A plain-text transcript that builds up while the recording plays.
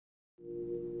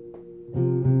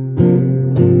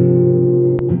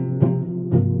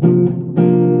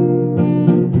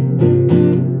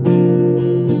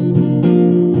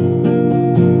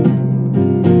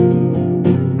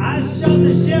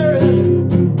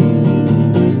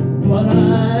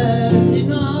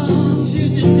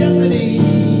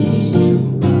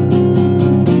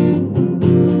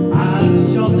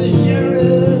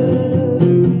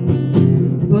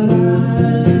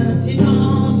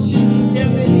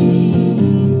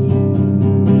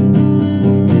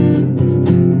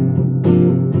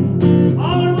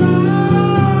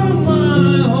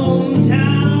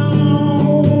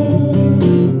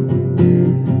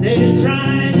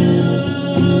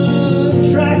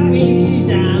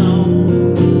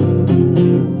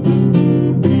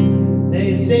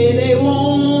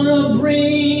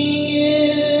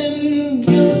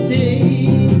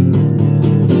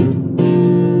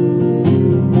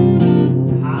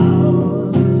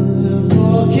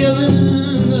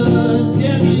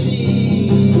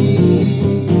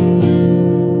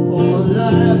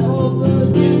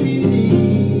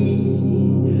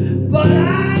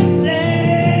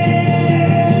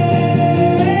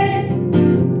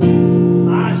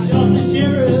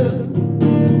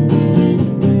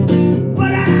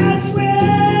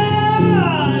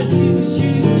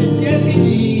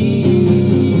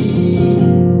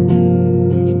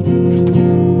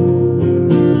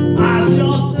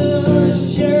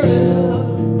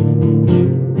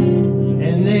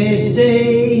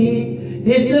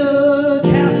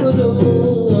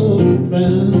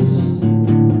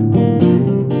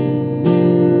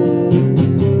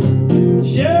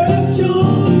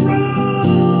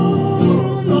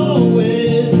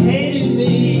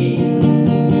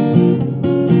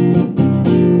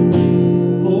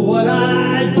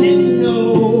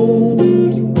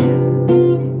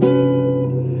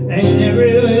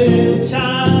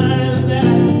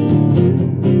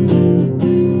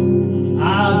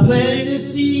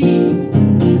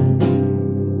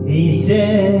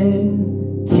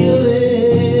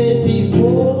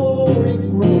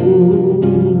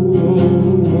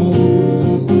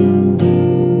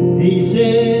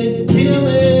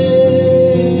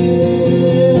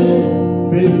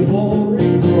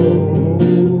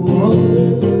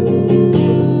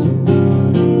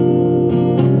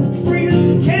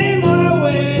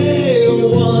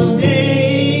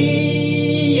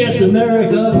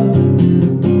America,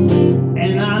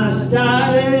 and I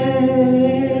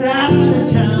started out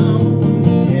of town,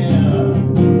 yeah.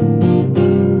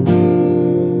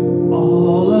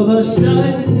 All of a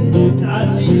sudden, I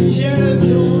see the sheriff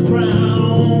John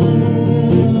Brown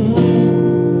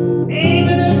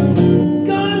aiming a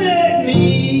gun at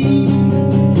me,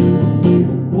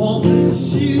 wanting to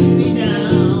shoot me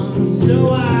down.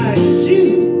 So I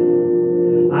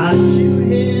shoot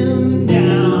him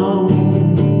down.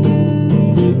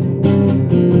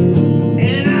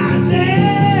 And I say,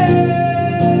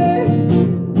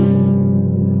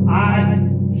 I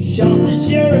shot the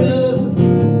sheriff,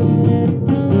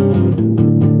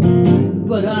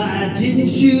 but I didn't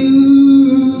shoot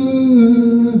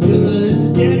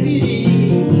the deputy.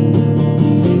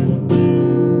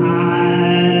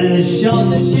 I shot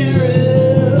the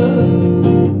sheriff,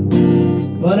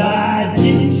 but I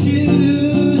didn't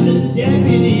shoot the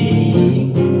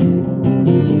deputy.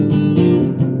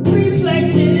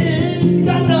 Reflexes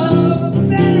got the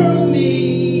better of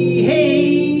me,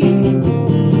 hey,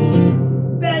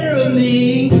 better of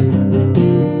me.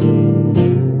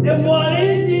 And what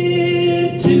is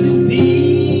it to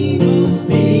be must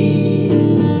be.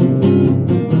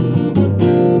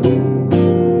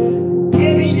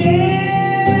 Every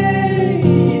day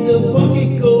the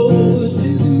bucket goes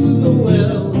to the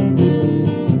well,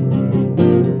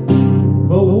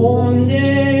 but one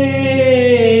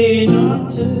day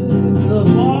not to the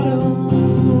bottom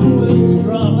will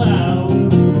drop out.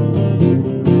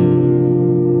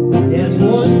 Yes,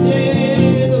 one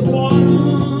day the bottom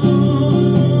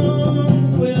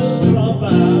will drop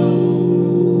out.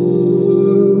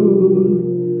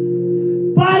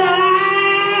 But I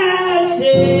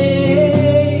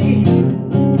say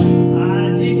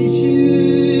I didn't shoot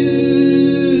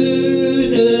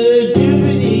the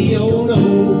deputy. Oh no,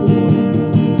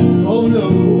 oh no,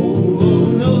 oh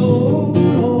no,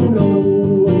 oh no,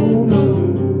 oh no, no,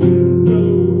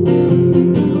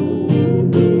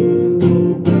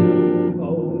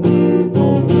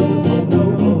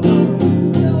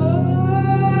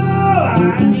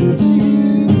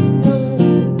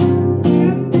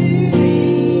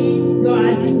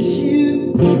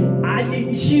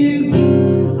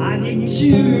 I didn't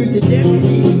shoot the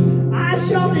deputy. I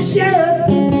shot the sheriff.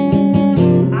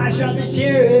 I shot the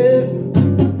sheriff,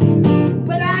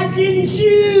 but I didn't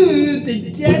shoot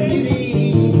the deputy.